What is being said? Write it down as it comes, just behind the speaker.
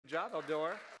job,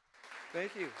 Eldora.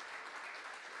 Thank you.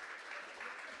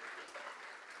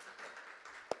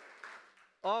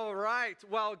 All right.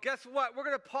 Well, guess what? We're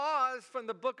going to pause from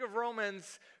the book of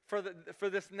Romans for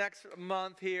this next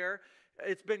month here.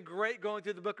 It's been great going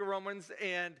through the book of Romans,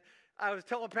 and I was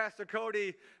telling Pastor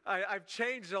Cody I've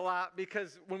changed a lot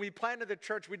because when we planted the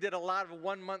church, we did a lot of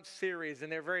one-month series, and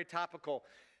they're very topical.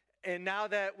 And now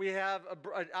that we have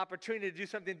an opportunity to do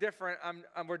something different,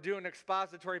 we're doing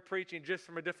expository preaching just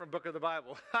from a different book of the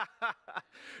Bible.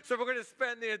 So we're going to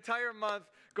spend the entire month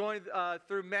going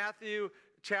through Matthew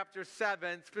chapter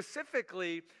 7,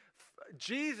 specifically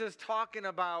Jesus talking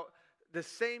about the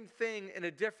same thing in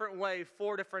a different way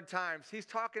 4 different times. He's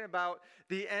talking about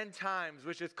the end times,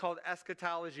 which is called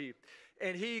eschatology.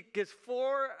 And he gives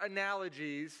 4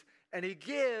 analogies, and he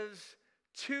gives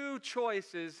 2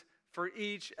 choices for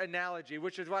each analogy,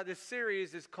 which is why this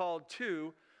series is called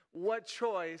 2. What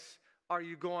choice are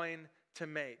you going to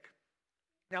make?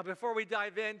 Now, before we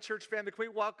dive in, church family, can we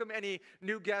welcome any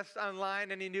new guests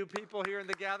online, any new people here in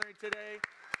the gathering today?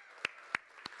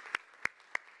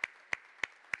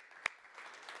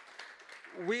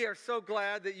 We are so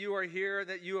glad that you are here,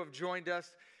 that you have joined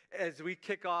us as we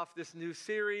kick off this new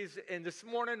series. And this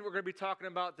morning, we're going to be talking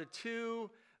about the 2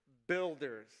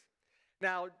 builders.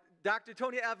 Now, Dr.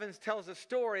 Tony Evans tells a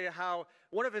story of how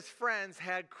one of his friends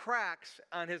had cracks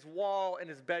on his wall in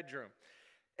his bedroom.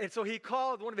 And so he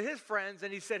called one of his friends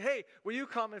and he said, hey, will you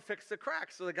come and fix the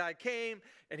cracks? So the guy came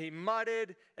and he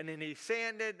mudded and then he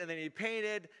sanded and then he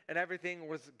painted and everything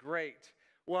was great.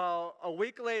 Well, a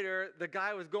week later, the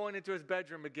guy was going into his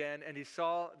bedroom again and he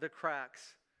saw the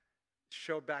cracks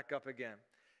show back up again.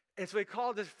 And so he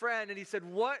called his friend and he said,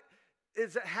 what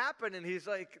is happening? And he's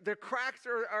like, the cracks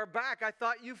are back. I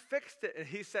thought you fixed it. And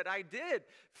he said, I did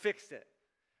fix it.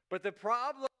 But the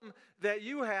problem that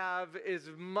you have is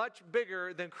much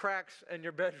bigger than cracks in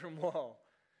your bedroom wall.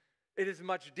 It is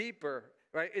much deeper,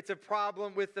 right? It's a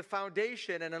problem with the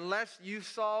foundation, and unless you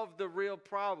solve the real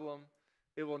problem,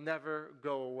 it will never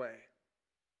go away.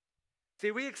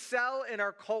 See, we excel in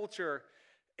our culture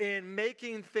in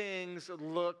making things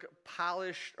look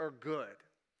polished or good.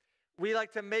 We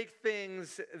like to make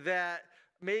things that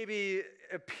maybe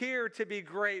appear to be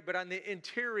great, but on the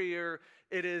interior,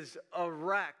 it is a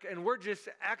wreck. And we're just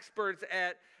experts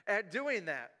at doing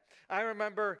that. I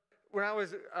remember when I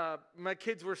was, my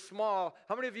kids were small.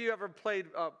 How many of you ever played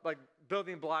like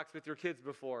building blocks with your kids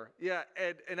before? Yeah,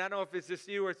 and I don't know if it's just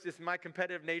you or it's just my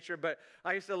competitive nature, but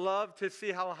I used to love to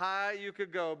see how high you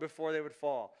could go before they would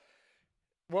fall.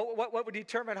 What would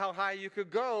determine how high you could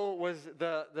go was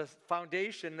the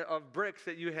foundation of bricks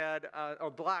that you had, or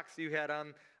blocks you had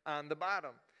on the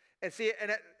bottom. And see,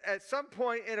 and at some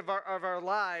point of our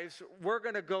lives, we're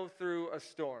going to go through a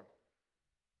storm.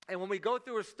 And when we go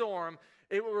through a storm,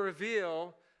 it will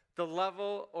reveal the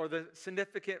level or the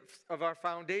significance of our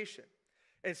foundation.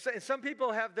 And some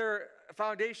people have their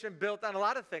foundation built on a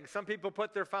lot of things. Some people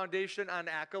put their foundation on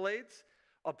accolades,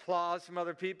 applause from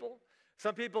other people.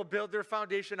 Some people build their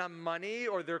foundation on money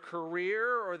or their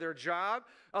career or their job.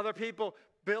 Other people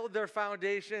build their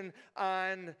foundation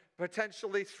on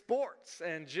potentially sports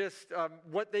and just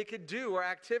what they could do or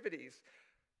activities.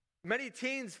 Many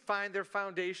teens find their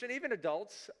foundation, even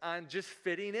adults, on just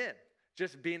fitting in,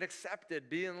 just being accepted,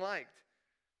 being liked.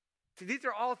 See, these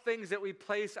are all things that we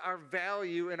place our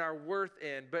value and our worth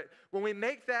in. But when we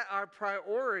make that our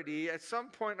priority at some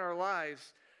point in our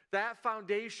lives, that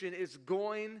foundation is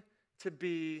going to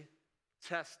be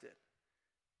tested.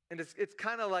 And it's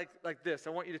kind of like this.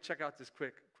 I want you to check out this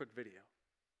quick video.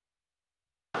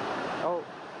 Oh,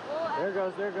 there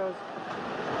goes.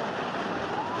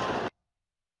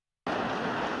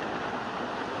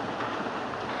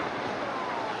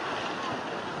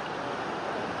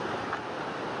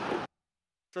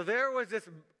 So there was this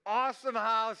awesome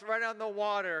house right on the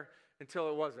water until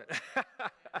it wasn't.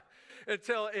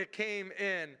 Until it came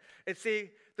in. And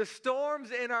see, the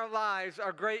storms in our lives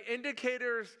are great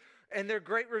indicators and they're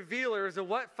great revealers of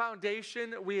what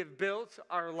foundation we have built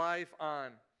our life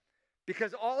on.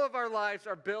 Because all of our lives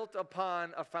are built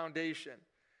upon a foundation.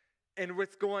 And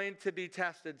it's going to be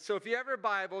tested. So if you have your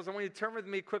Bibles, I want you to turn with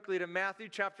me quickly to Matthew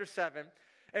chapter 7.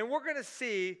 And we're going to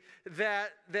see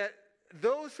that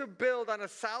those who build on a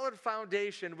solid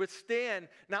foundation withstand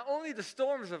not only the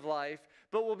storms of life,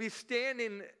 but will be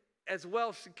standing as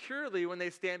well securely when they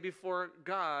stand before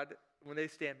God, when they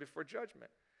stand before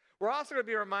judgment. We're also going to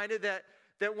be reminded that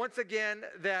once again,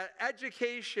 that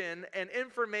education and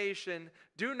information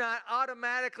do not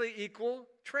automatically equal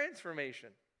transformation.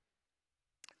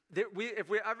 If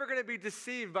we're ever going to be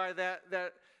deceived by that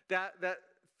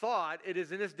thought, it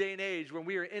is in this day and age when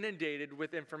we are inundated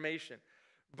with information.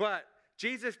 But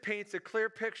Jesus paints a clear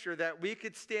picture that we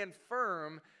could stand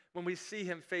firm when we see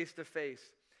him face to face.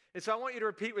 And so I want you to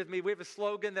repeat with me. We have a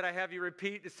slogan that I have you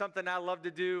repeat. It's something I love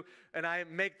to do, and I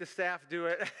make the staff do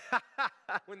it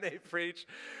when they preach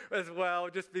as well,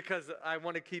 just because I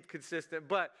want to keep consistent.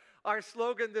 But our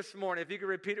slogan this morning, if you can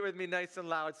repeat it with me nice and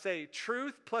loud, say,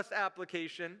 truth plus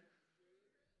application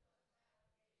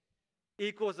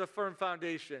equals a firm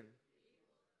foundation.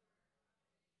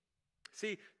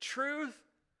 See, truth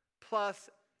plus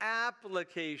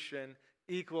application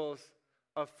equals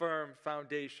a firm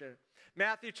foundation.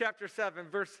 Matthew chapter 7,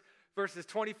 verses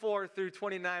 24 through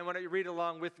 29, why don't you read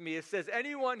along with me? It says,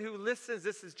 anyone who listens,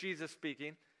 this is Jesus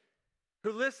speaking,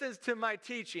 who listens to my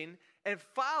teaching and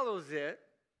follows it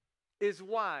is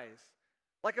wise,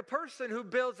 like a person who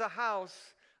builds a house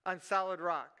on solid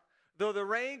rock. Though the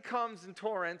rain comes in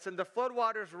torrents and the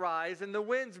floodwaters rise and the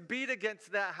winds beat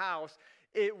against that house,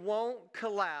 it won't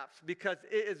collapse because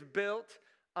it is built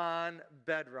on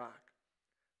bedrock.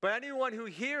 But anyone who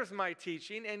hears my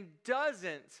teaching and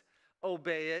doesn't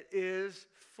obey it is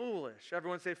foolish.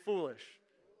 Everyone say foolish.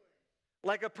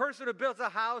 Like a person who builds a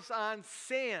house on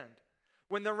sand.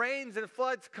 When the rains and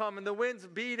floods come and the winds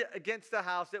beat against the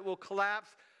house, it will collapse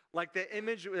like the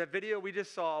image, the video we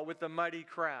just saw with the mighty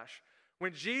crash.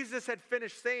 When Jesus had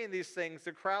finished saying these things,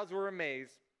 the crowds were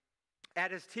amazed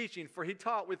at his teaching, for he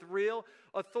taught with real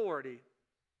authority,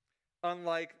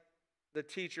 unlike the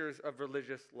teachers of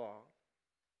religious law.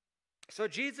 So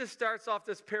Jesus starts off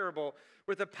this parable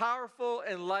with a powerful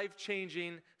and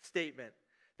life-changing statement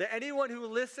that anyone who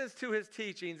listens to his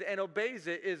teachings and obeys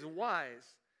it is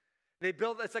wise.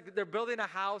 It's like they're building a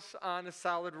house on a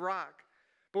solid rock.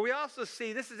 But we also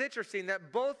see, this is interesting,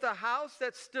 that both the house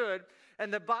that stood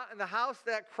and the house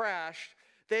that crashed,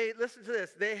 listen to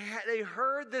this, they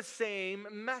heard the same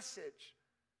message.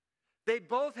 They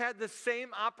both had the same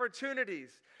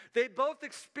opportunities. They both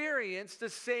experienced the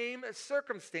same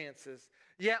circumstances,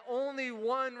 yet only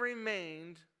one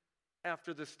remained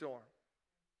after the storm.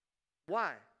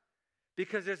 Why?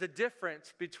 Because there's a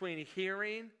difference between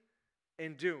hearing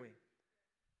and doing.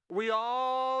 We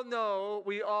all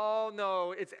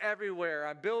know it's everywhere.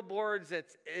 On billboards,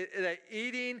 that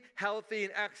eating healthy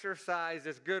and exercise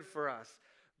is good for us.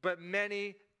 But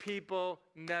many people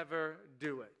never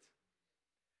do it.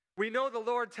 We know the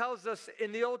Lord tells us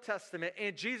in the Old Testament,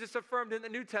 and Jesus affirmed in the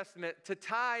New Testament, to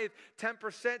tithe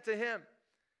 10% to him.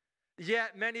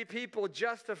 Yet many people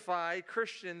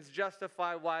Christians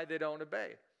justify why they don't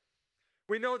obey.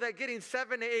 We know that getting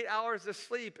 7 to 8 hours of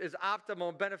sleep is optimal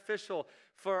and beneficial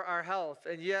for our health,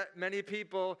 and yet many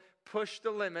people push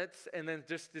the limits and then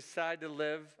just decide to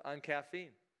live on caffeine.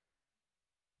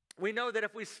 We know that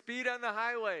if we speed on the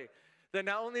highway, then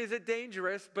not only is it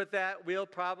dangerous, but that we'll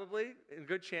probably, in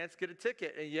good chance, get a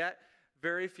ticket, and yet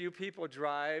very few people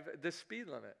drive the speed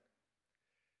limit.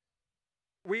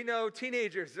 We know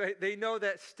teenagers, they know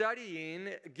that studying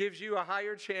gives you a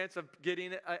higher chance of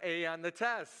getting an A on the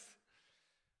test.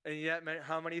 And yet,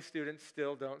 how many students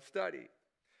still don't study?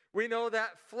 We know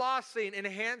that flossing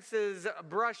enhances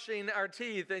brushing our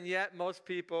teeth, and yet most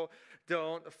people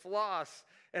don't floss.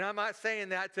 And I'm not saying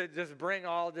that to just bring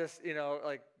all this,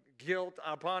 guilt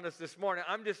upon us this morning.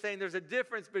 I'm just saying there's a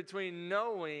difference between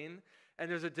knowing and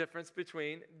there's a difference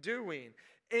between doing.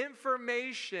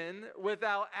 Information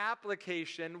without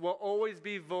application will always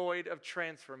be void of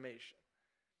transformation.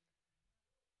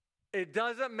 It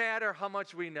doesn't matter how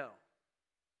much we know.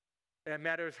 It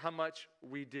matters how much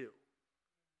we do.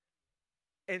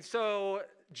 And so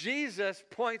Jesus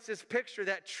points this picture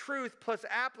that truth plus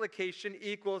application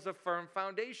equals a firm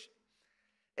foundation.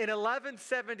 In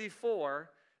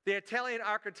 1174, the Italian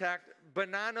architect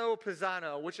Bonanno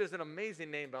Pisano, which is an amazing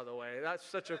name, by the way. That's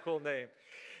such a cool name.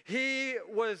 He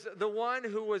was the one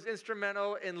who was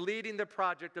instrumental in leading the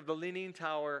project of the Leaning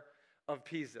Tower of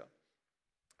Pisa.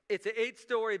 It's an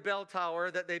 8-story bell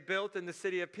tower that they built in the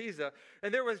city of Pisa.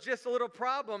 And there was just a little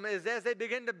problem is as they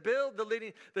began to build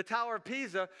the Tower of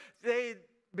Pisa, they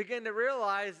began to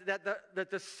realize that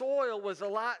the soil was a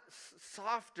lot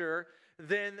softer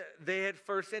than they had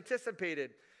first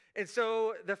anticipated. And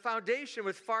so the foundation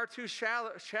was far too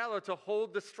shallow to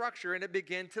hold the structure, and it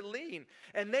began to lean.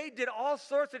 And they did all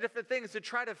sorts of different things to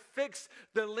try to fix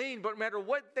the lean, but no matter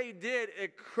what they did,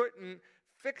 it couldn't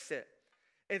fix it.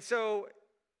 And so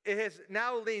it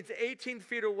now leans 18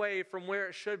 feet away from where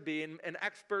it should be, and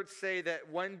experts say that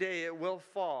one day it will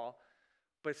fall,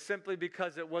 but simply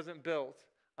because it wasn't built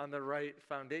on the right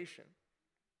foundation.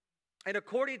 And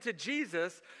according to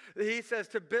Jesus, he says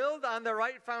to build on the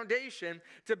right foundation,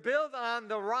 to build on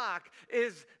the rock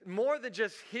is more than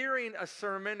just hearing a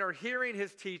sermon or hearing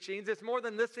his teachings. It's more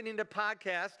than listening to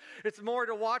podcasts. It's more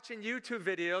to watching YouTube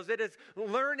videos. It is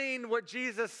learning what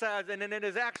Jesus says, and then it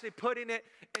is actually putting it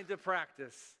into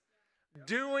practice.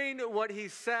 Doing what he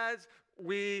says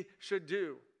we should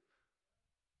do,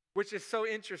 which is so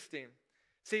interesting.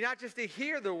 See, not just to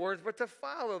hear the words, but to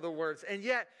follow the words. And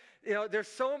yet, there's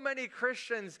so many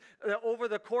Christians that over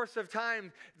the course of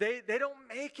time, they don't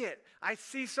make it. I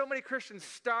see so many Christians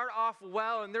start off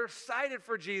well, and they're excited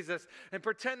for Jesus and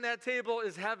pretend that table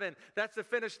is heaven. That's the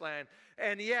finish line.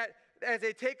 And yet, as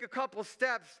they take a couple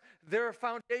steps, their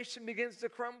foundation begins to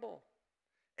crumble.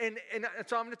 And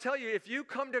so I'm going to tell you, if you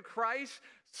come to Christ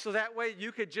so that way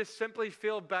you could just simply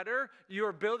feel better, you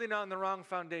are building on the wrong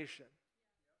foundation.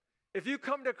 If you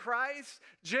come to Christ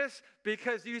just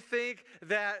because you think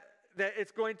that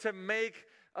it's going to make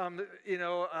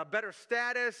a better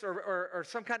status or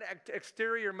some kind of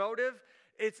exterior motive,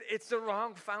 it's the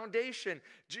wrong foundation.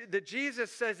 Jesus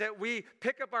says that we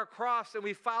pick up our cross and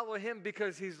we follow him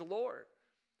because he's Lord.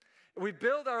 We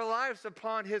build our lives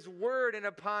upon his word and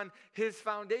upon his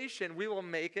foundation. We will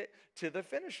make it to the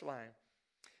finish line.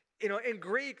 In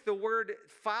Greek, the word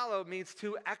follow means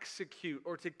to execute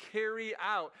or to carry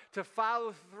out, to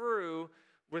follow through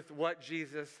with what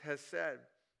Jesus has said.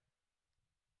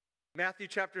 Matthew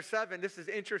chapter 7, this is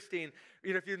interesting.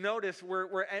 If you notice,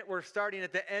 we're starting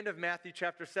at the end of Matthew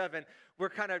chapter 7. We're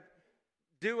kind of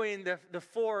doing the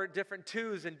four different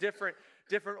twos in different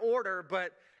order,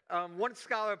 but one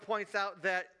scholar points out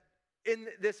that in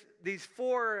these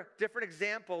four different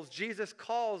examples, Jesus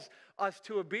calls us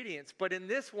to obedience. But in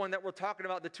this one that we're talking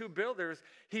about, the two builders,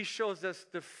 he shows us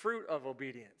the fruit of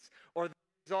obedience or the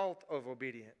result of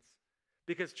obedience.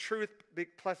 Because truth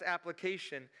plus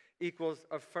application equals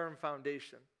a firm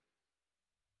foundation.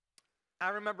 I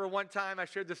remember one time, I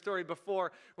shared this story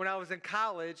before, when I was in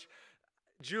college,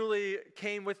 Julie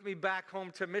came with me back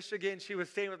home to Michigan. She was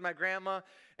staying with my grandma,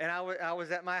 and I was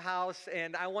at my house,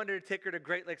 and I wanted to take her to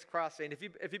Great Lakes Crossing. If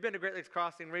you've been to Great Lakes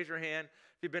Crossing, raise your hand.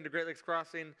 If you've been to Great Lakes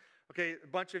Crossing, okay, a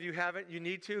bunch of you haven't. You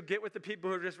need to. Get with the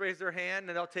people who just raised their hand,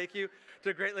 and they'll take you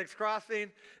to Great Lakes Crossing.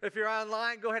 If you're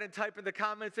online, go ahead and type in the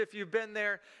comments if you've been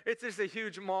there. It's just a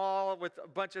huge mall with a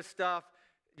bunch of stuff.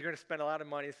 You're going to spend a lot of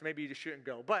money, so maybe you just shouldn't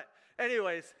go. But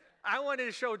anyways, I wanted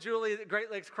to show Julie the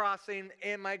Great Lakes Crossing,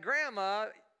 and my grandma,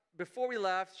 before we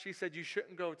left, she said, you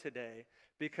shouldn't go today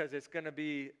because it's going to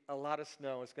be a lot of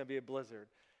snow. It's going to be a blizzard.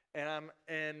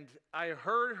 And I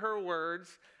heard her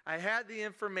words. I had the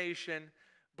information,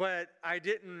 but I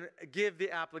didn't give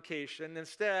the application.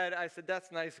 Instead, I said,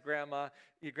 that's nice, Grandma.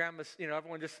 Your grandma's,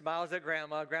 everyone just smiles at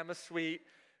Grandma. Grandma's sweet.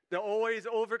 They're always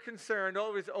over-concerned,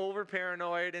 always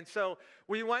over-paranoid. And so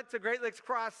we went to Great Lakes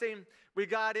Crossing. We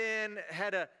got in,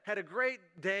 had a great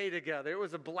day together. It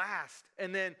was a blast.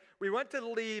 And then we went to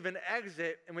leave and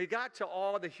exit, and we got to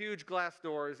all the huge glass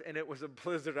doors, and it was a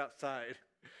blizzard outside.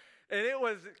 And it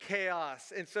was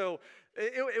chaos. And so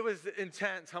it was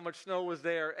intense how much snow was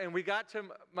there. And we got to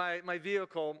my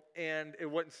vehicle, and it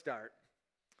wouldn't start.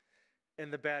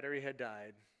 And the battery had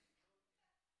died.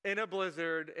 In a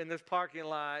blizzard, in this parking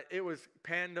lot, it was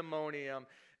pandemonium.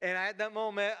 And at that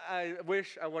moment, I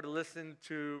wish I would have listened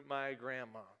to my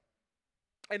grandma.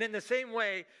 And in the same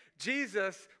way,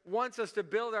 Jesus wants us to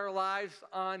build our lives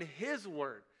on his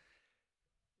word.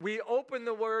 We open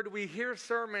the word, we hear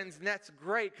sermons, and that's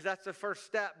great because that's the first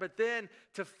step. But then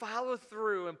to follow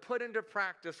through and put into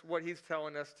practice what he's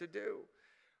telling us to do.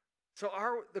 So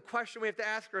the question we have to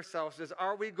ask ourselves is,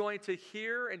 are we going to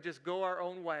hear and just go our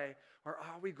own way, or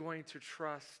are we going to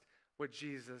trust what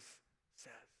Jesus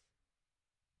says?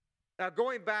 Now,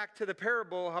 going back to the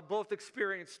parable, how both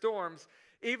experienced storms,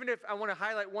 even if I want to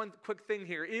highlight one quick thing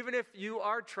here, even if you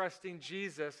are trusting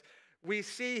Jesus, we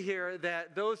see here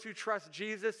that those who trust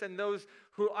Jesus and those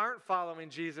who aren't following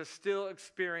Jesus still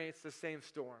experience the same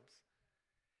storms.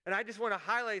 And I just want to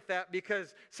highlight that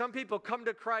because some people come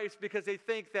to Christ because they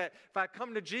think that if I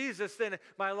come to Jesus, then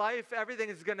my life, everything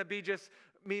is going to be just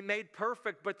me made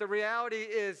perfect. But the reality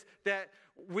is that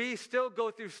we still go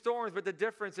through storms, but the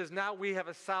difference is now we have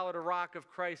a solid rock of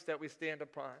Christ that we stand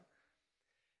upon.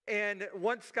 And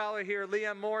one scholar here,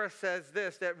 Leon Morris, says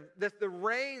this, that the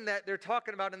rain that they're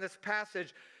talking about in this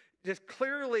passage just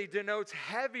clearly denotes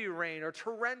heavy rain or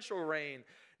torrential rain.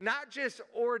 Not just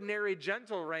ordinary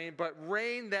gentle rain, but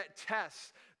rain that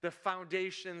tests the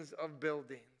foundations of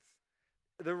buildings.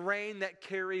 The rain that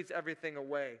carries everything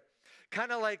away.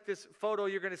 Kind of like this photo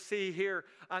you're going to see here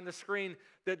on the screen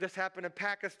that this happened in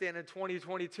Pakistan in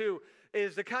 2022,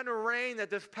 is the kind of rain that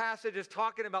this passage is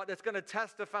talking about that's going to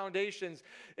test the foundations,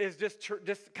 is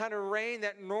just kind of rain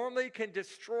that normally can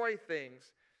destroy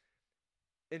things.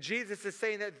 And Jesus is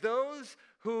saying that those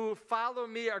who follow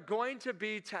me are going to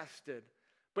be tested.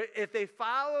 But if they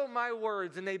follow my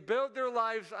words and they build their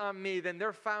lives on me, then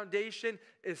their foundation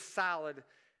is solid.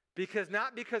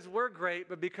 Not because we're great,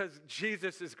 but because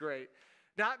Jesus is great.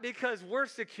 Not because we're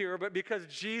secure, but because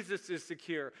Jesus is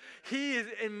secure. He is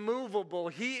immovable.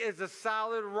 He is a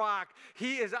solid rock.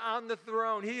 He is on the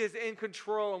throne. He is in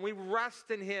control. And we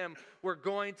rest in him. We're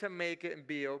going to make it and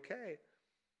be okay.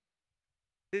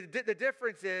 The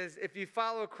difference is, if you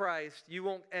follow Christ, you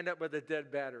won't end up with a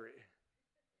dead battery.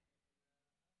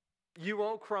 You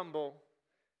won't crumble.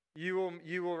 You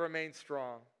will remain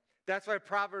strong. That's why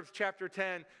Proverbs chapter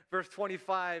 10, verse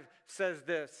 25 says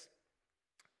this: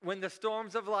 when the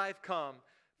storms of life come,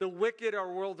 the wicked are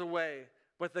whirled away,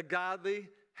 but the godly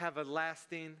have a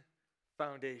lasting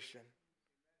foundation.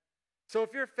 So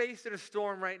if you're facing a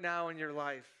storm right now in your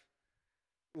life,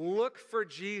 look for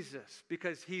Jesus,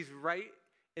 because he's right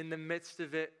in the midst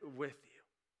of it with you.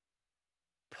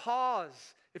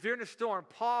 Pause. If you're in a storm,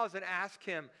 pause and ask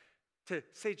him to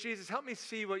say, Jesus, help me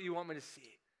see what you want me to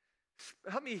see.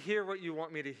 Help me hear what you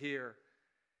want me to hear.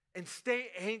 And stay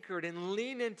anchored and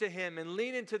lean into him and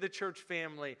lean into the church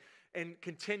family and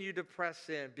continue to press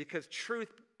in, because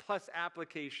truth plus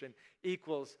application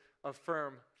equals a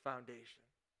firm foundation.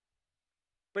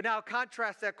 But now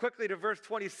contrast that quickly to verse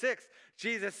 26.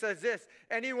 Jesus says this: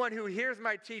 anyone who hears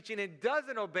my teaching and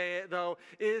doesn't obey it, though,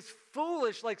 is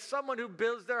foolish, like someone who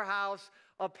builds their house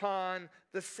upon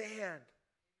the sand.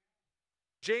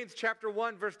 James chapter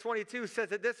 1, verse 22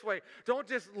 says it this way: don't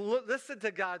just listen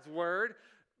to God's word,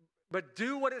 but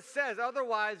do what it says.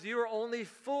 Otherwise, you are only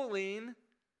fooling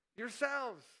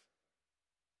yourselves.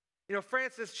 You know,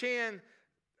 Francis Chan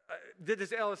did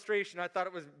this illustration. I thought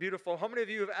it was beautiful. How many of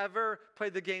you have ever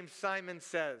played the game Simon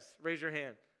Says? Raise your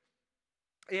hand.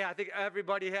 Yeah, I think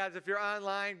everybody has. If you're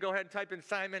online, go ahead and type in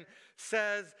Simon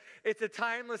Says. It's a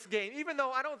timeless game, even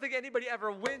though I don't think anybody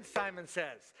ever wins Simon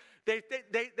Says. They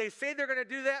say they're going to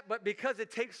do that, but because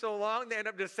it takes so long, they end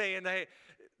up just saying, hey,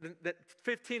 that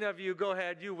 15 of you, go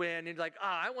ahead, you win. And you're like,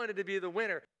 I wanted to be the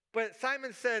winner. But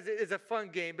Simon Says it is a fun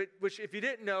game, but which, if you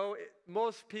didn't know,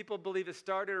 most people believe it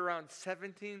started around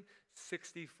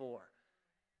 1764.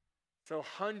 So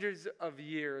hundreds of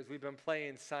years we've been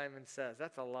playing Simon Says.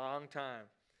 That's a long time.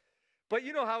 But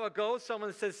you know how it goes.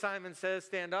 Someone says, Simon says,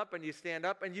 stand up, and you stand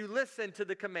up, and you listen to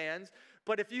the commands.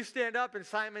 But if you stand up and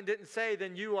Simon didn't say,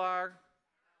 then you are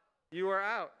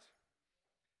out.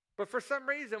 But for some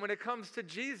reason, when it comes to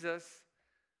Jesus,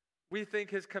 we think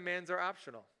his commands are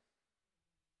optional.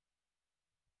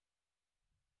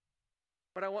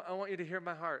 But I want you to hear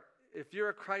my heart. If you're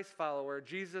a Christ follower,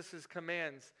 Jesus'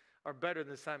 commands are better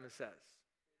than Simon Says.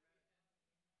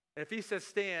 And if he says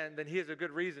stand, then he has a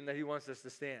good reason that he wants us to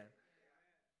stand.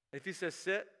 If he says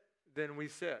sit, then we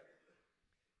sit.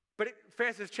 But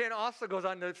Francis Chan also goes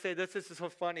on to say this. This is so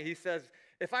funny. He says,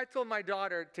 if I told my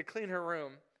daughter to clean her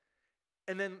room,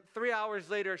 and then 3 hours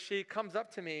later she comes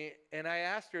up to me and I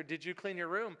asked her, did you clean your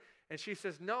room? And she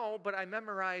says, no, but I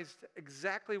memorized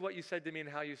exactly what you said to me and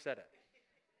how you said it.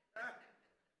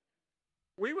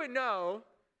 We would know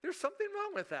there's something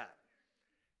wrong with that.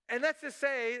 And let's just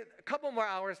say a couple more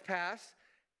hours pass,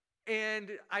 and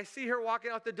I see her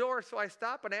walking out the door, so I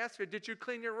stop and ask her, did you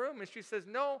clean your room? And she says,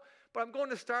 no, but I'm going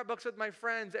to Starbucks with my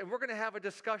friends, and we're going to have a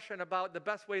discussion about the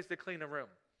best ways to clean a room.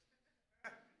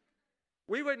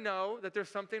 We would know that there's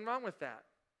something wrong with that.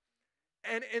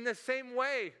 And in the same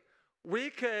way, we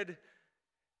could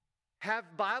have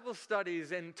Bible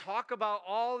studies and talk about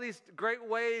all these great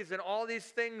ways and all these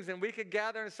things, and we could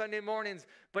gather on Sunday mornings,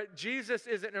 but Jesus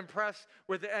isn't impressed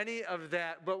with any of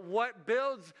that. But what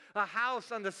builds a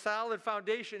house on the solid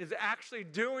foundation is actually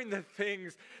doing the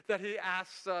things that he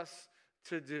asks us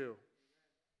to do.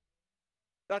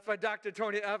 That's why Dr.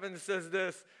 Tony Evans says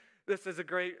this. This is a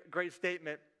great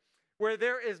statement. Where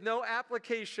there is no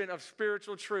application of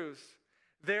spiritual truths,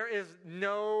 there is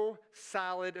no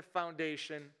solid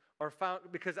foundation,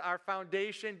 because our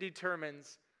foundation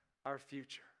determines our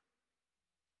future.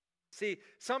 See,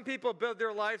 some people build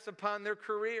their lives upon their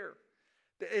career.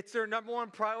 It's their number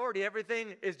one priority.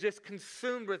 Everything is just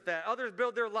consumed with that. Others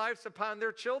build their lives upon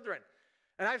their children.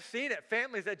 And I've seen it,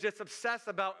 families that just obsess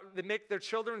about, they make their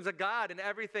children's a god and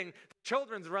everything.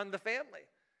 Children's run the family.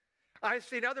 I've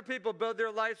seen other people build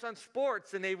their lives on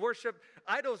sports, and they worship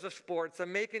idols of sports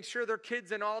and making sure their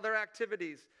kids in all their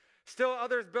activities. Still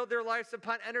others build their lives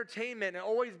upon entertainment and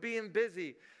always being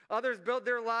busy. Others build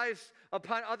their lives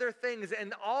upon other things,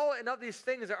 and all and of these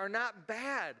things are not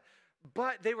bad,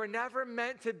 but they were never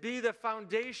meant to be the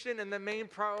foundation and the main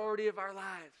priority of our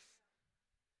lives.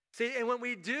 See, and when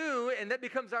we do, and that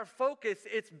becomes our focus,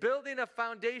 it's building a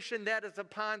foundation that is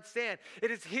upon sand.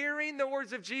 It is hearing the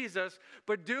words of Jesus,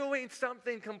 but doing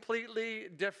something completely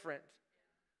different.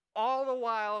 All the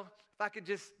while, if I could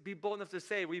just be bold enough to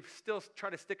say, we still try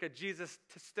to stick a Jesus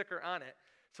sticker on it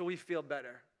so we feel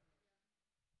better.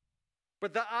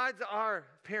 But the odds are,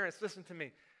 parents, listen to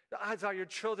me, the odds are your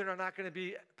children are not going to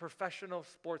be professional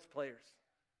sports players.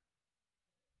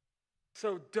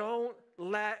 So don't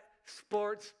let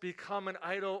sports become an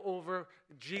idol over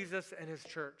Jesus and his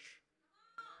church.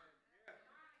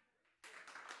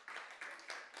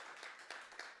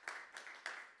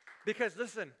 Because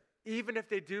listen, even if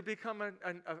they do become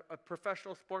a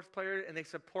professional sports player and they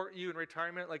support you in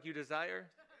retirement like you desire,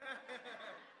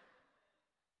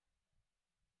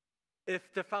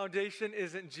 if the foundation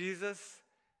isn't Jesus,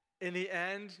 in the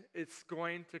end, it's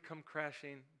going to come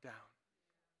crashing down.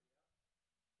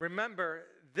 Remember,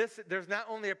 there's not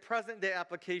only a present-day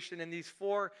application in these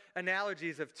four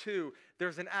analogies of two.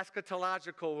 There's an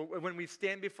eschatological. When we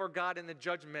stand before God in the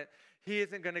judgment, he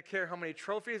isn't going to care how many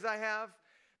trophies I have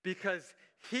because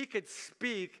he could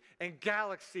speak and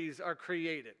galaxies are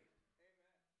created.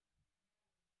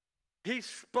 He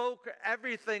spoke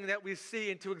everything that we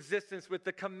see into existence with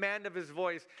the command of his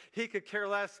voice. He could care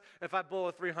less if I bowl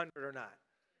a 300 or not.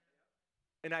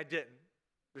 And I didn't,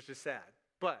 which is sad.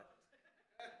 But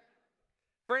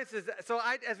for instance,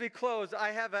 as we close,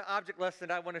 I have an object lesson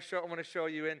I want to show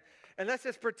you. And let's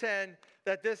just pretend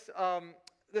that this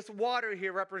water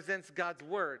here represents God's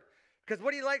word. Because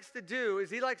what he likes to do is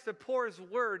he likes to pour his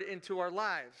word into our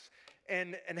lives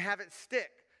and have it stick.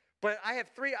 But I have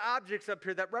three objects up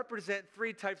here that represent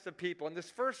three types of people. And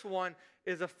this first one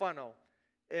is a funnel.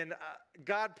 And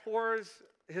God pours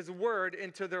his word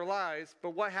into their lives.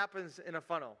 But what happens in a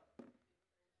funnel?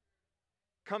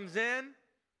 Comes in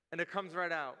and it comes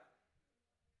right out.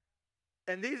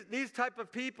 And these type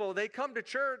of people, they come to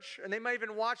church and they might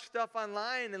even watch stuff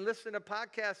online and listen to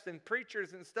podcasts and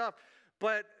preachers and stuff.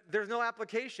 But there's no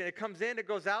application. It comes in, it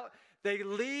goes out. They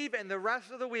leave, and the rest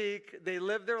of the week, they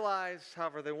live their lives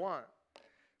however they want.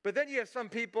 But then you have some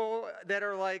people that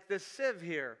are like this sieve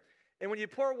here. And when you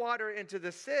pour water into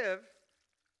the sieve,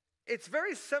 it's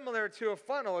very similar to a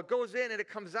funnel. It goes in and it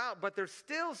comes out, but there's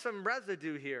still some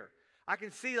residue here. I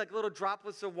can see like little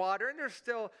droplets of water, and there's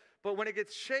still, but when it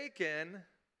gets shaken,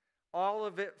 all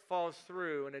of it falls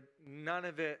through, and none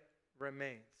of it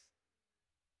remains.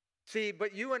 See,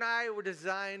 but you and I were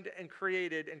designed and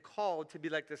created and called to be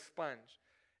like the sponge.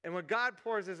 And when God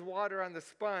pours his water on the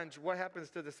sponge, what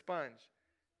happens to the sponge?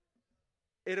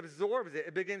 It absorbs it.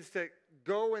 It begins to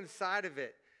go inside of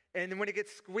it. And when it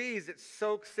gets squeezed, it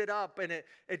soaks it up. And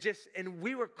and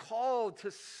we were called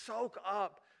to soak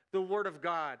up the word of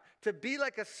God, to be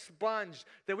like a sponge,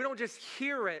 that we don't just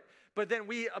hear it, but then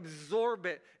we absorb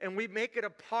it and we make it a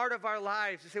part of our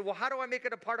lives. You say, well, how do I make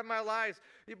it a part of my lives?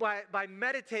 By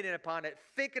meditating upon it,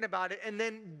 thinking about it, and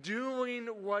then doing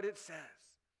what it says.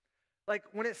 Like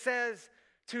when it says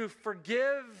to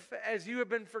forgive as you have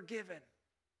been forgiven.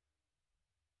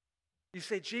 You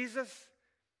say, Jesus,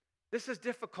 this is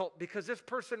difficult because this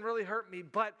person really hurt me,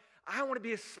 but I want to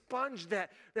be a sponge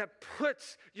that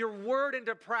puts your word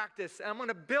into practice. And I'm going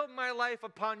to build my life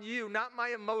upon you, not my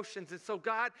emotions. And so,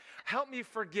 God, help me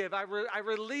forgive. I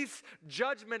release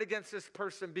judgment against this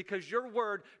person because your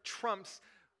word trumps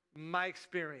my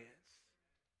experience.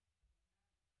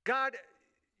 God,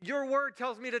 your word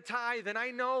tells me to tithe, and I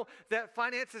know that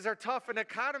finances are tough and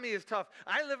economy is tough.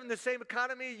 I live in the same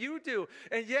economy you do.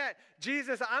 And yet,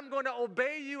 Jesus, I'm going to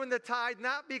obey you in the tithe,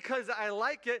 not because I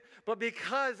like it, but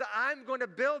because I'm going to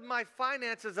build my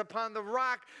finances upon the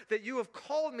rock that you have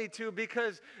called me to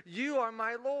because you are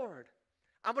my Lord.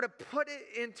 I'm going to put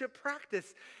it into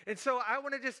practice. And so I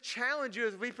want to just challenge you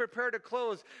as we prepare to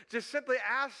close. Just simply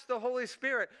ask the Holy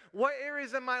Spirit, what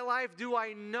areas of my life do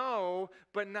I know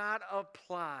but not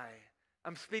apply?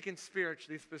 I'm speaking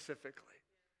spiritually specifically.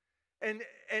 And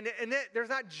there's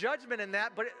not judgment in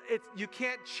that, but you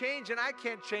can't change and I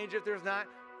can't change if there's not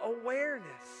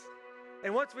awareness.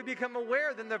 And once we become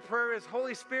aware, then the prayer is,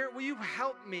 Holy Spirit, will you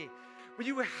help me? Will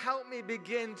you help me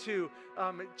begin to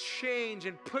change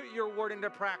and put your word into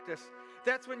practice?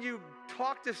 That's when you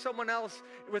talk to someone else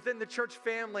within the church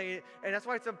family. And that's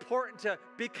why it's important to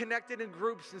be connected in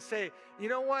groups and say, you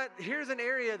know what, here's an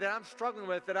area that I'm struggling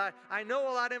with, that I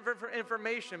know a lot of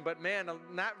information, but man,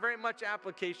 not very much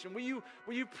application. Will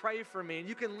you pray for me? And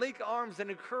you can link arms and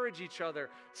encourage each other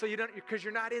so you don't, because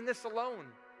you're not in this alone.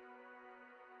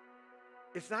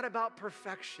 It's not about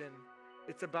perfection.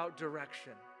 It's about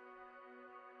direction.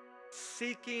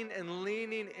 Seeking and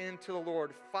leaning into the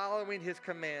Lord, following his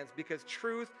commands, because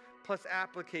truth plus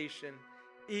application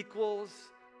equals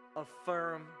a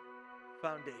firm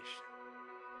foundation.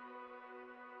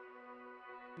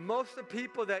 Most of the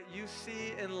people that you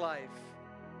see in life,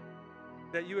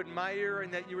 that you admire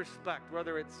and that you respect,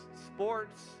 whether it's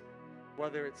sports,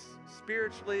 whether it's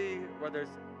spiritually, whether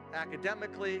it's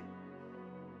academically,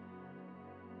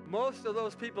 most of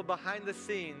those people behind the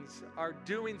scenes are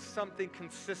doing something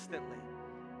consistently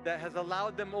that has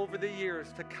allowed them over the years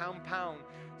to compound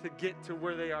to get to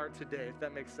where they are today, if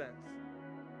that makes sense.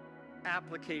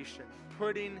 Application,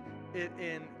 putting it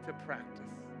into practice.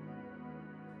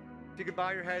 If you could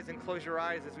bow your heads and close your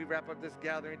eyes as we wrap up this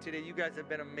gathering today. You guys have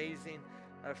been amazing.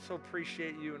 I so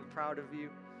appreciate you and proud of you.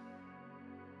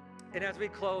 And as we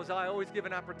close, I always give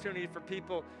an opportunity for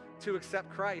people to accept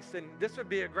Christ. And this would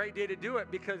be a great day to do it,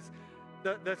 because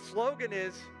the slogan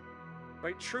is,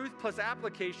 right, truth plus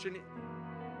application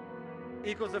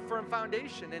equals a firm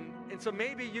foundation. And so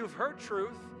maybe you've heard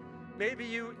truth. Maybe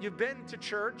you've been to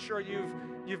church, or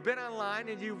you've been online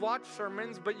and you've watched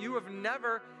sermons, but you have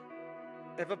never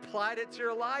have applied it to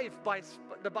your life.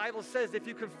 The Bible says if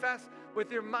you confess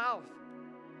with your mouth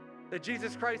that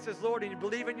Jesus Christ is Lord and you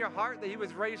believe in your heart that he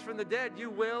was raised from the dead,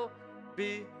 you will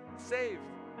be saved.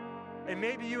 And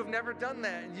maybe you have never done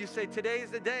that, and you say, today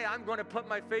is the day I'm going to put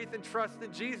my faith and trust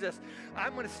in Jesus.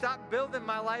 I'm going to stop building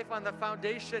my life on the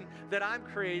foundation that I'm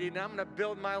creating, and I'm going to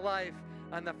build my life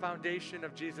on the foundation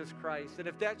of Jesus Christ. And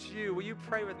if that's you, will you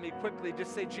pray with me quickly?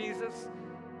 Just say, Jesus,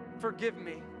 forgive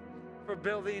me for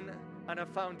building on a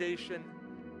foundation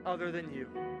other than you.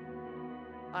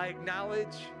 I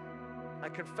acknowledge, I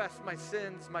confess my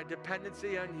sins, my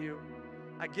dependency on you.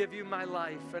 I give you my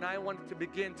life, and I want to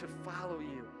begin to follow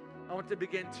you. I want to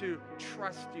begin to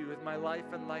trust you with my life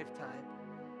and lifetime.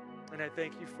 And I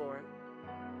thank you for it.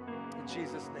 In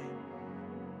Jesus' name.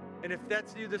 And if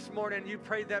that's you this morning, you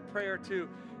prayed that prayer to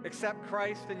accept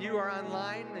Christ, and you are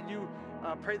online and you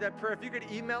prayed that prayer, if you could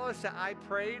email us at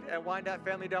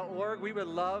iprayed@wine.family.org, we would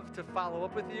love to follow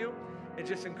up with you and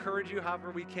just encourage you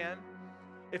however we can.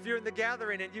 If you're in the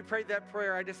gathering and you prayed that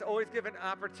prayer, I just always give an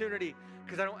opportunity,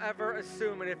 because I don't ever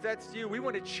assume. And if that's you, we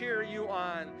want to cheer you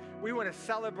on. We want to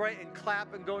celebrate and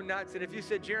clap and go nuts. And if you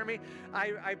said, Jeremy,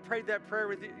 I prayed that prayer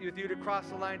with you to cross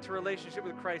the line to relationship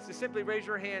with Christ, just simply raise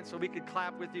your hand so we could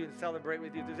clap with you and celebrate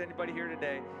with you. If there's anybody here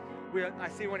today, I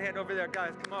see one hand over there.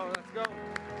 Guys, come on, let's go.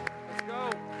 Let's go.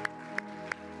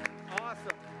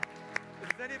 Awesome. Is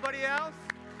there anybody else?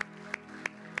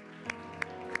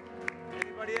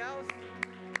 Anybody else?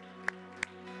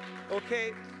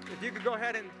 Okay, if you could go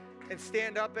ahead and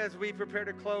stand up as we prepare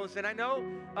to close. And I know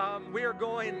we are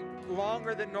going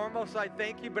longer than normal, so I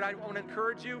thank you, but I want to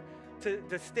encourage you to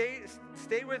stay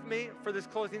with me for this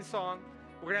closing song.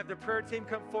 We're going to have the prayer team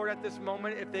come forward at this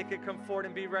moment, if they could come forward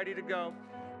and be ready to go.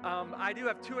 I do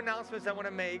have two announcements I want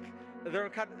to make.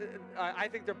 I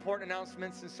think they're important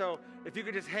announcements, and so if you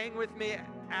could just hang with me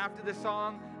after the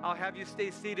song, I'll have you stay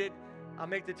seated. I'll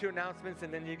make the two announcements,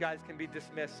 and then you guys can be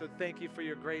dismissed. So thank you for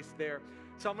your grace there.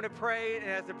 So I'm going to pray, and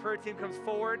as the prayer team comes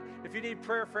forward, if you need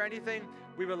prayer for anything,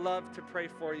 we would love to pray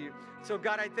for you. So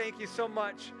God, I thank you so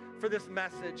much for this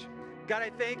message. God,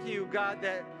 I thank you, God,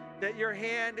 that your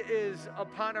hand is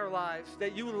upon our lives,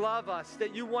 that you love us,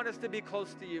 that you want us to be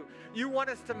close to you. You want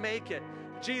us to make it.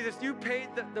 Jesus, you paid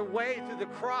the way through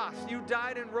the cross. You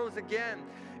died and rose again.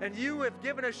 And you have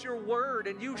given us your word,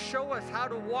 and you show us how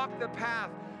to walk the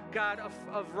path, God,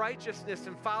 of righteousness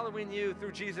and following you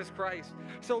through Jesus Christ.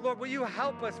 So, Lord, will you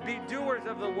help us be doers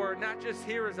of the word, not just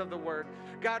hearers of the word?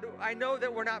 God, I know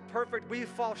that we're not perfect. We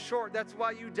fall short. That's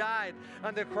why you died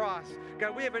on the cross.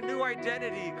 God, we have a new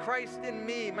identity. Christ in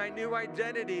me, my new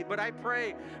identity. But I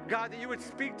pray, God, that you would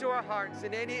speak to our hearts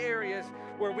in any areas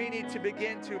where we need to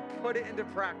begin to put it into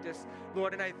practice,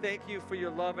 Lord. And I thank you for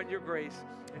your love and your grace.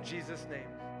 In Jesus' name,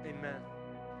 amen.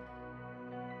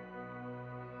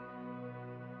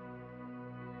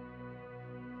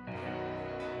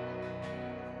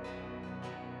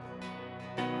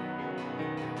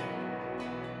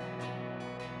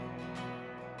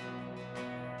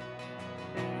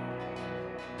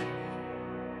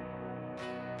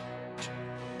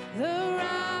 The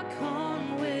rock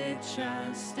on which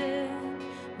I stand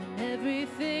when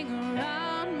everything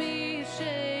around me is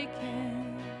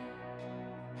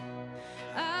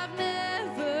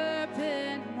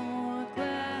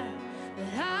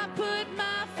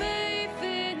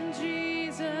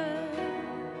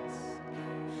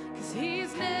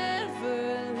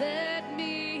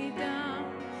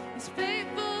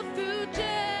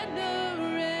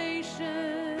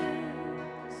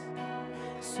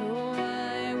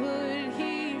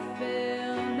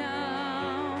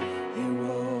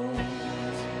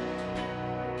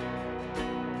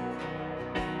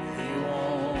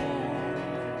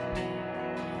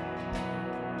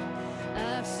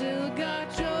got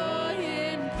joy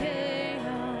in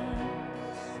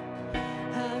chaos.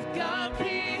 I've got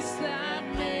peace that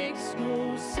makes no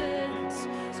sense.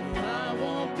 So I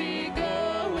won't be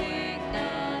going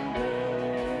under.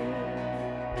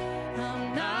 I'm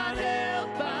not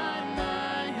held by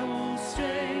my own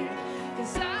strength,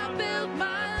 'cause I built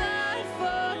my life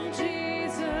on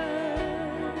Jesus,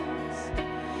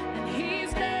 and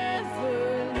He's never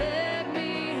let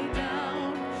me down.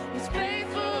 He's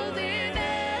faithful in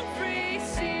every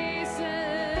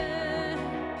season.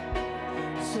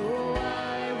 So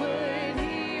why would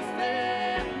He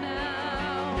fail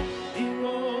now? He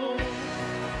won't.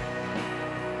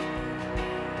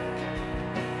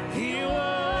 He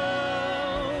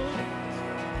won't.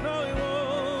 No, He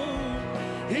won't.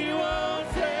 He won't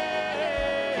fail.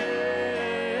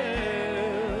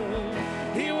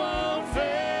 He won't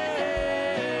fail.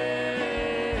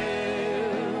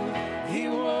 He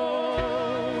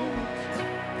won't.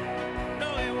 No,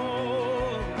 He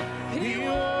won't. He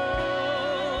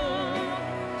won't.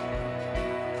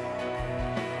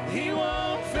 He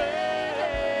won't fail.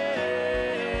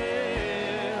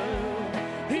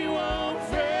 He won't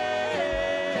fail.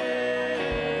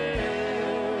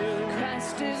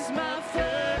 Christ is my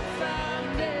firm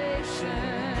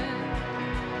foundation,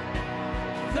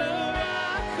 the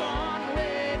rock on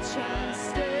which I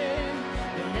stand.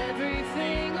 When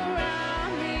everything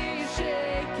around me is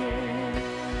shaking,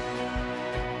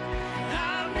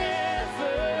 I've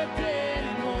never been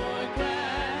more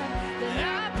glad that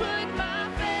I put my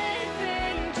faith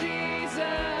in Jesus.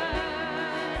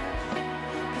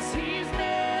 'Cause He's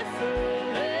never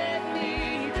let me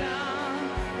down.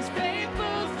 He's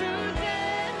faithful through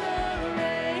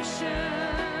generations.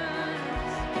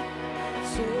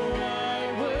 So why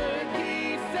would He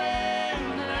fail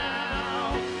now?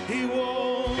 He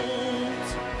won't.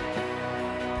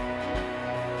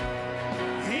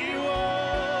 He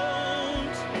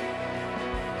won't.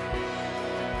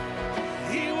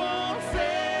 He won't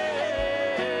fail.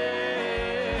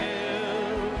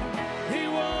 He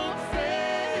won't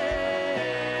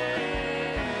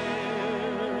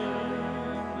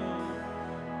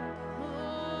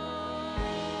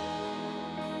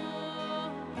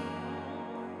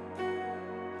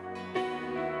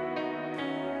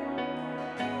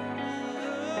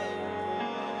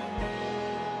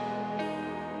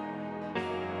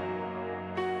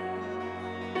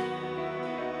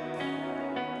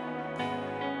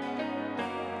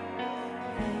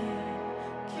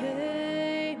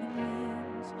Came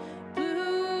winds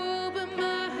blew, but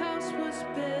my house was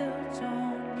built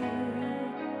on you.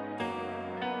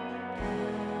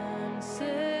 I'm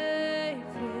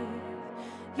safe with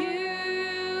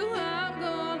you. I'm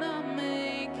gonna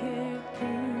make it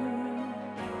through.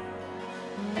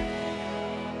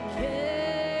 Rain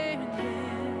came and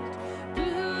wind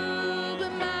blew,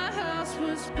 but my house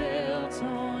was built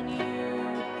on you.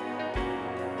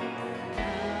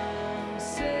 I'm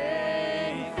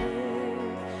safe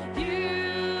with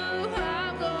you.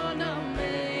 I'm gonna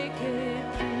make it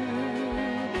through.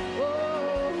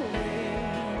 Oh,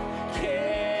 rain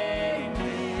came,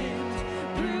 wind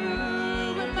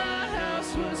blew, but my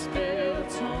house was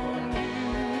built on you.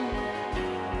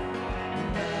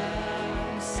 And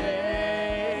I'm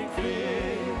safe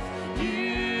with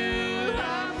you.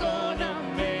 I'm gonna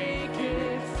make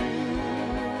it through.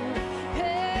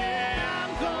 Hey,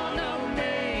 I'm gonna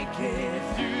make it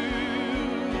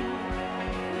through.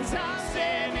 'Cause I'm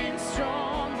standing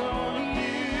strong on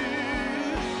you.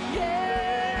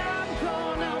 Yeah, I'm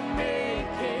gonna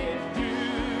make it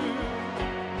through.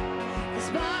 'Cause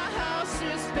my house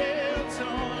is built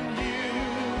on you.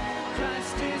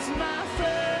 Christ is my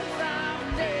firm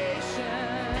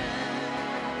foundation,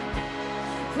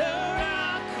 the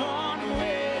rock on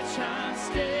which I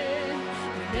stand.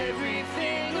 When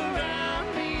everything around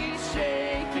me is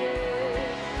shaking,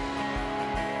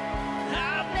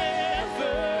 I've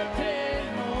never been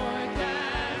more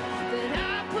glad that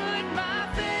I put my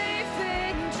faith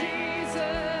in Jesus.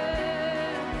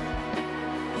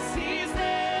 'Cause He's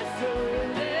never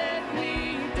let me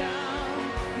down.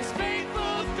 He's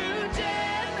faithful through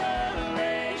generations.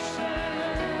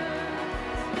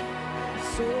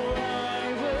 So why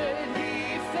would He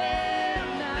fail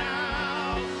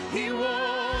now? He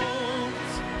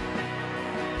won't.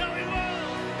 No, He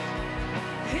won't.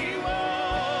 He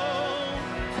won't.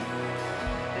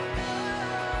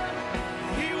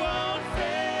 He won't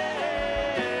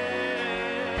fail.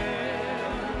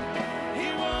 He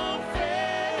won't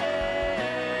fail.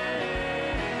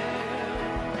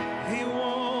 He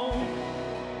won't.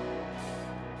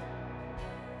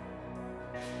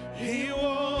 He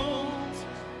won't.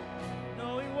 No,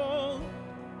 He won't.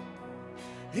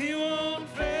 He won't.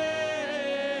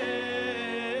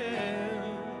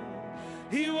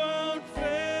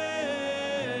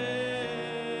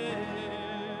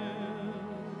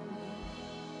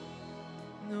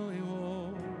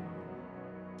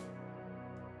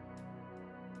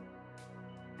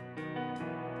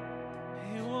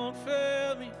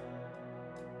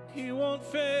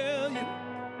 you.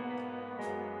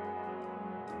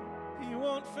 He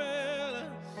won't fail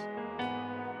us.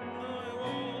 No, he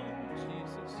won't.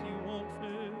 Jesus, you won't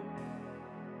fail.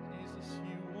 Jesus,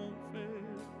 you won't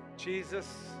fail. Jesus,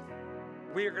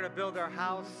 we are going to build our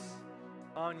house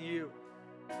on you.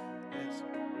 Yes.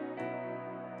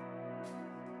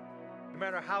 No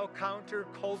matter how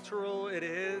countercultural it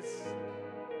is,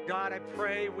 God, I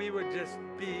pray we would just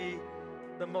be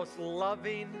the most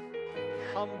loving,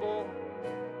 humble,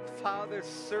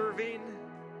 Father-serving,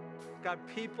 God,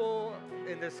 people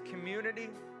in this community,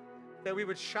 that we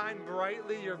would shine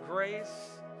brightly your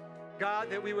grace. God,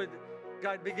 that we would,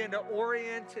 God, begin to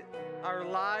orient our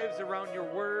lives around your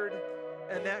word,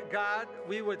 and that, God,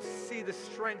 we would see the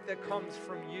strength that comes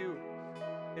from you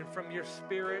and from your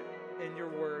spirit and your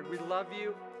word. We love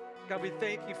you. God, we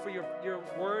thank you for your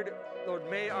word. Lord,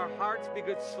 may our hearts be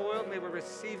good soil. May we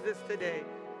receive this today,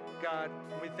 God,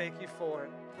 and we thank you for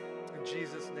it. In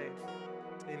Jesus' name,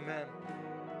 amen.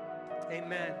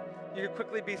 Amen. You can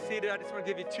quickly be seated. I just want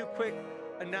to give you two quick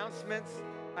announcements.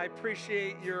 I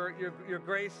appreciate your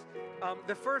grace.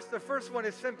 The first one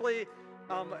is simply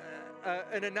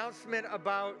an announcement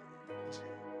about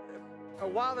a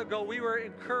while ago we were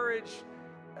encouraged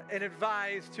and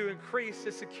advised to increase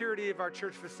the security of our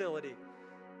church facility.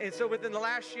 And so within the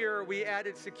last year, we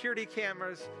added security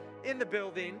cameras in the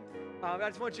building. I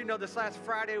just want you to know this last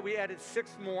Friday, we added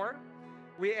 6 more.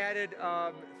 We added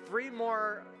 4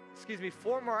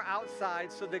 more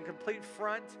outside, so the complete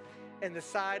front and the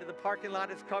side of the parking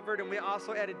lot is covered. And we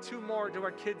also added 2 more to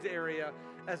our kids area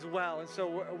as well. And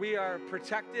so we are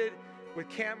protected with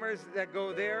cameras that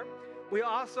go there. We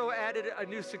also added a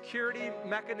new security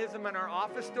mechanism in our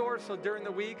office door. So during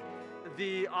the week,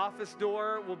 the office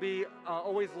door will be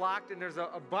always locked, and there's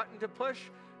a button to push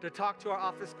to talk to our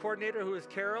office coordinator, who is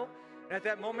Carol. And at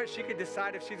that moment, she could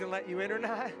decide if she's gonna let you in or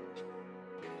not.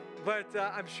 But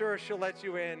I'm sure she'll let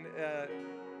you in.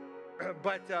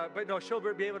 But no, she'll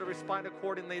be able to respond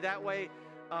accordingly. That way,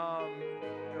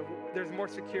 there's more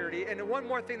security. And one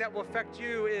more thing that will affect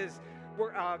you is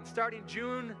we're starting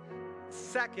June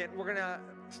 2nd, we're gonna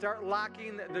start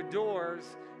locking the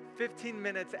doors 15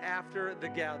 minutes after the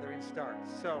gathering starts.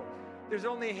 So there's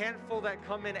only a handful that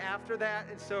come in after that.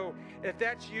 And so if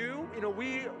that's you,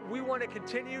 we want to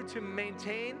continue to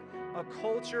maintain a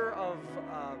culture of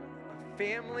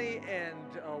family and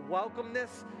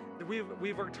welcomeness.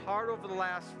 We've worked hard over the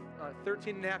last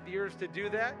 13 and a half years to do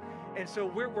that. And so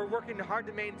we're working hard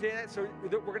to maintain it. So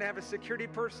we're going to have a security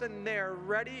person there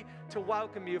ready to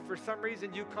welcome you. If for some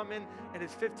reason you come in and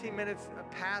it's 15 minutes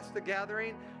past the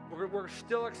gathering, we're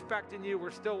still expecting you.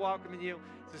 We're still welcoming you.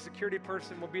 The security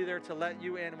person will be there to let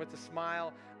you in with a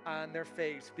smile on their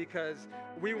face, because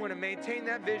we want to maintain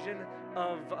that vision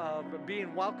of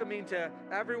being welcoming to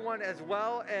everyone, as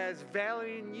well as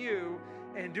valuing you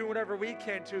and do whatever we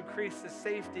can to increase the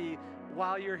safety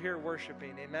while you're here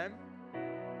worshiping. Amen.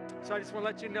 So I just want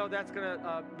to let you know that's going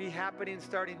to be happening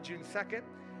starting June 2nd.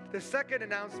 The second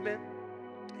announcement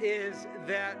is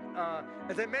that,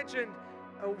 as I mentioned,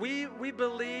 we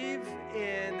believe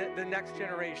in the next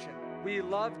generation. We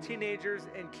love teenagers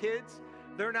and kids.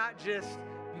 They're not just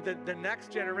the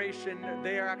next generation,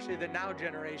 they are actually the now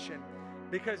generation,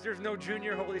 because there's no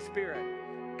junior Holy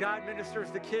Spirit. God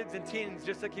ministers to kids and teens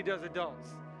just like he does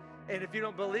adults. And if you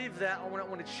don't believe that, I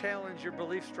want to challenge your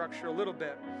belief structure a little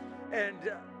bit. And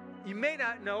you may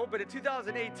not know, but in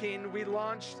 2018, we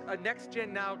launched a Next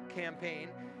Gen Now campaign,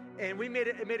 and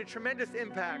it made a tremendous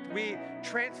impact. We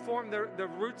transformed the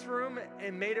Roots Room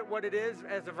and made it what it is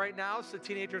as of right now, so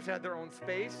teenagers had their own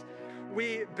space.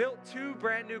 We built 2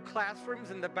 brand new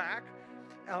classrooms in the back,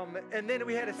 and then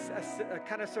we had a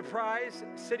kind of surprise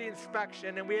city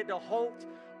inspection, and we had to halt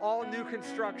all new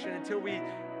construction until we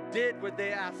did what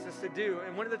they asked us to do.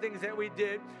 And one of the things that we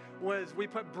did was we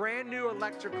put brand new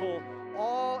electrical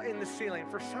all in the ceiling.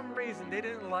 For some reason, they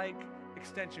didn't like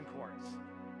extension cords.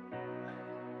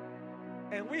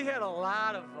 And we had a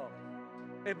lot of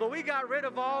them. But we got rid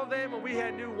of all of them, and we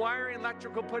had new wiring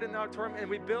electrical put in the auditorium, and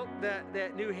we built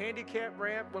that new handicap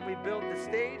ramp when we built the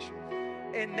stage.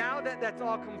 And now that that's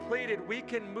all completed, we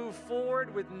can move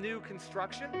forward with new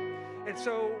construction. And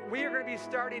so we are going to be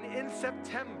starting in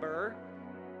September.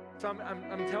 So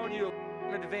I'm telling you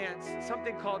in advance,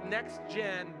 something called Next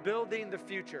Gen, Building the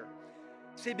Future.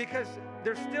 See, because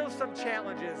there's still some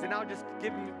challenges, and I'll just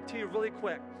give them to you really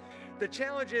quick. The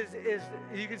challenge is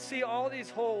you can see all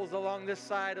these holes along this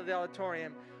side of the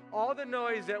auditorium. All the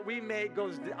noise that we make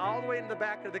goes all the way in the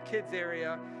back of the kids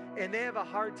area, and they have a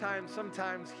hard time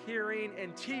sometimes hearing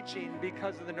and teaching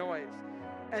because of the noise.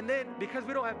 And then because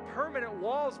we don't have permanent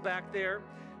walls back there,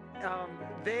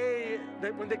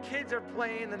 when the kids are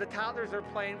playing and the toddlers are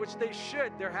playing, which they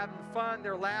should, they're having fun,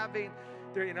 they're laughing,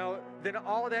 then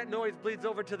all of that noise bleeds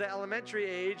over to the elementary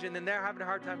age, and then they're having a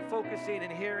hard time focusing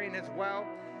and hearing as well.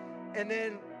 And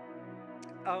then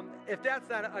if that's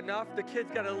not enough, the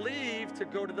kids got to leave to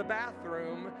go to the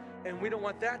bathroom, and we don't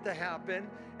want that to happen.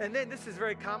 And then this is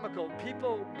very comical.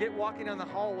 People get walking down the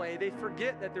hallway, they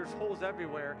forget that there's holes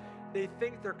everywhere. They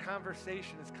think their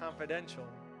conversation is confidential.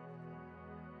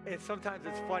 And sometimes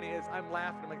it's funny as I'm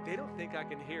laughing, I'm like, they don't think I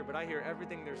can hear, but I hear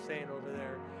everything they're saying over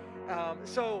there.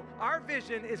 So our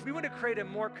vision is we want to create a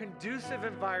more conducive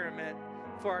environment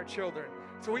for our children.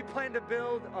 So we plan to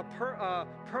build a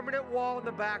permanent wall in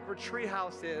the back where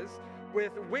Treehouse is,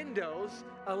 with windows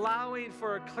allowing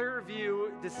for a clear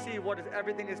view to see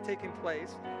everything is taking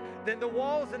place. Then the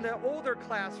walls in the older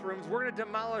classrooms, we're going to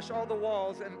demolish all the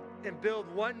walls and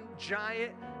build one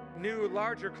giant new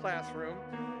larger classroom.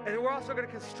 And then we're also going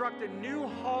to construct a new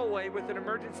hallway with an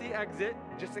emergency exit,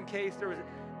 just in case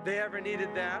they ever needed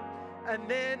that. And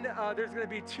then there's going to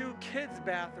be 2 kids'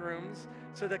 bathrooms,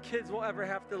 so the kids won't ever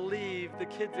have to leave the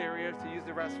kids' areas to use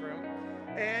the restroom.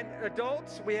 And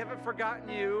adults, we haven't forgotten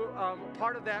you.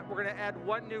 Part of that, we're going to add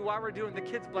while we're doing the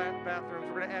kids' bathrooms,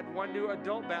 we're going to add 1 new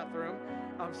adult bathroom.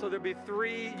 So there'll be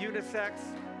 3 unisex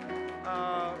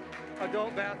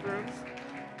adult bathrooms.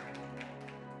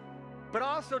 But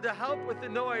also to help with the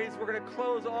noise, we're going to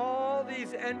close all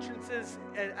these entrances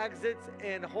and exits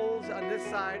and holes on this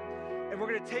side. And we're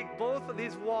going to take both of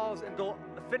these walls and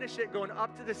finish it going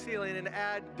up to the ceiling and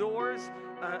add doors,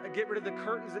 get rid of the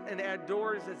curtains and add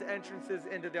doors as entrances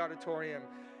into the auditorium.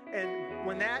 And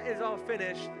when that is all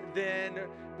finished, then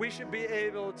we should be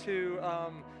able to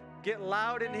get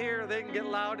loud in here, they can get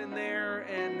loud in there,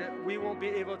 and we won't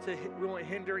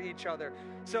hinder each other.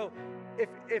 So if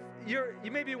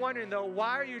you may be wondering though,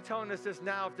 why are you telling us this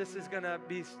now if this is going to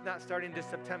be not starting this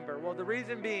September? Well, the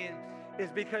reason being is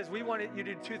because we want you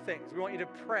to do 2 things. We want you to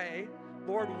pray,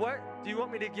 Lord, what do you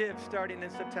want me to give starting in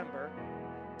September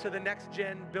to the next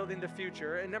gen building the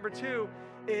future? And number 2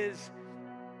 is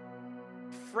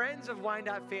friends of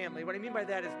Wyandotte Family. What I mean by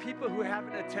that is people who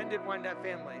haven't attended Wyandotte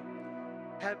Family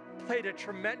have played a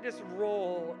tremendous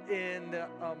role in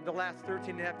the last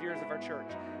 13 and a half years of our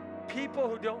church. People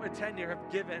who don't attend here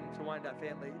have given to Wyandotte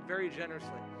Family very generously.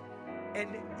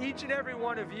 And each and every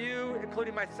one of you,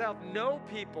 including myself, know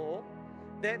people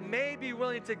that may be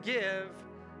willing to give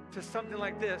to something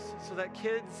like this so that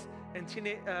kids and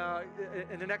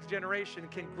in the next generation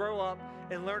can grow up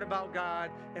and learn about God,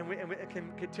 and we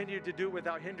can continue to do it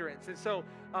without hindrance. And so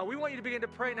we want you to begin to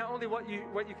pray not only what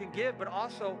you can give, but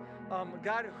also,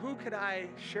 God, who can I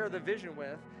share the vision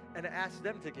with, and ask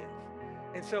them to give.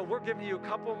 And so we're giving you a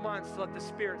couple months to let the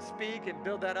Spirit speak and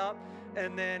build that up.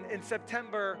 And then in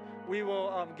September, we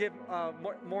will give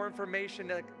more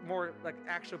information, more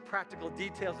actual practical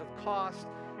details of cost.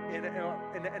 And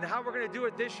how we're going to do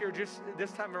it this year, just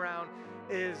this time around,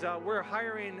 is we're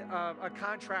hiring a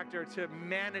contractor to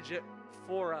manage it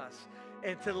for us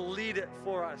and to lead it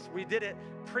for us. We did it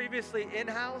previously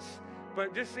in-house,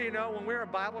 but just so you know, when we were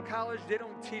at Bible college, they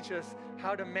don't teach us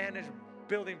how to manage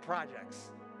building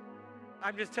projects.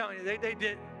 I'm just telling you, they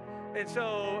didn't. And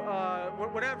so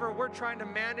whenever we're trying to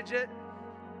manage it,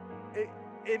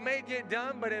 it may get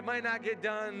done, but it might not get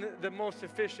done the most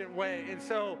efficient way. And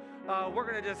so we're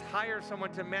going to just hire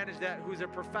someone to manage that who's a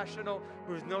professional,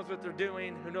 who knows what they're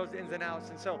doing, who knows the ins and outs.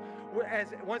 And so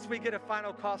once we get a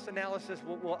final cost analysis,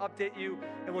 we'll update you,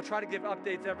 and we'll try to give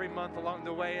updates every month along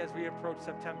the way as we approach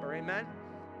September. Amen?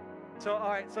 So, all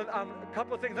right, so a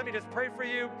couple of things. Let me just pray for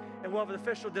you, and we'll have an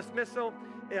official dismissal.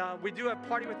 We do have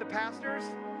Party with the Pastors.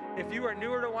 If you are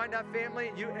newer to Wyandotte Family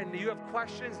and you have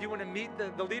questions, you want to meet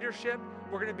the leadership,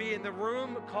 we're going to be in the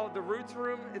room called the Roots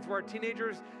Room. It's where our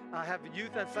teenagers have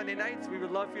youth on Sunday nights. We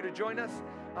would love for you to join us.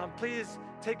 Please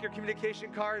take your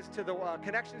communication cards to the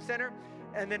Connection Center.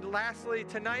 And then lastly,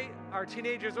 tonight, our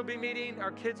teenagers will be meeting,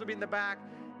 our kids will be in the back,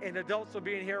 and adults will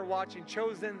be in here watching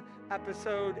Chosen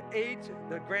Episode 8,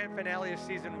 the grand finale of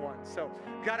Season 1. So,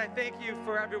 God, I thank you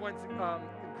for everyone's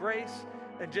grace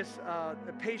and just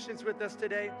the patience with us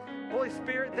today. Holy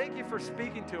Spirit, thank you for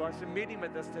speaking to us and meeting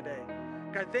with us today.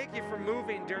 God, thank you for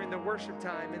moving during the worship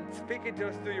time and speaking to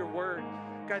us through your word.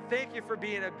 God, thank you for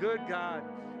being a good God.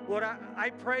 Lord, I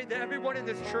pray that everyone in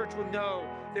this church will know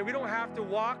that we don't have to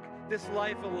walk this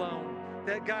life alone.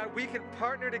 that, God, we can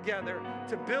partner together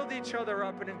to build each other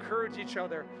up and encourage each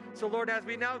other. So, Lord, as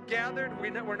we now gathered,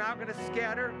 we're now going to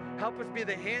scatter. Help us be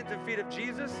the hands and feet of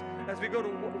Jesus as we go to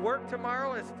work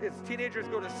tomorrow, as teenagers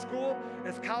go to school,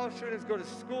 as college students go to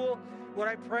school. Lord,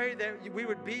 I pray that we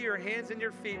would be your hands and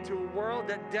your feet to a world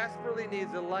that desperately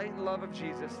needs the light and love of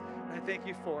Jesus. And I thank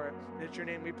you for it. And it's your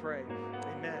name we pray.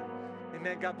 Amen.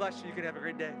 Amen. God bless you. You can have a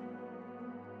great day.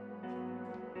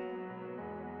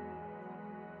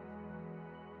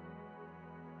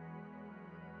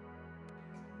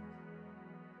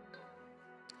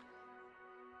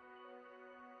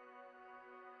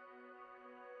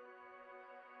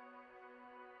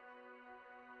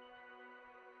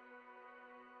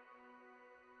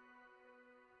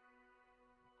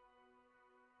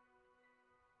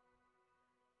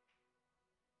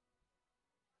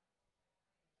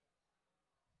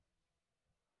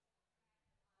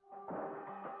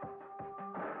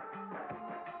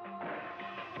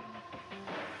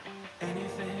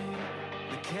 Anything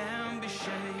that can be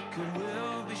shaken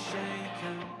will be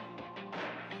shaken.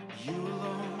 You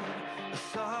alone, a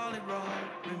solid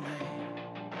rock, remain.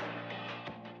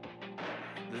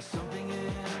 There's something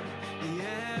in the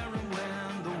air, and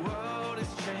when the world is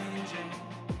changing,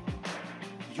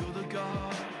 you're the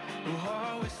God who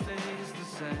always stays the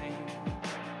same.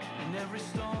 In every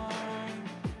storm,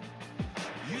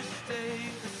 you stay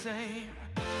the same.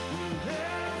 We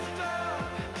lift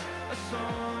up a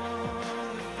song.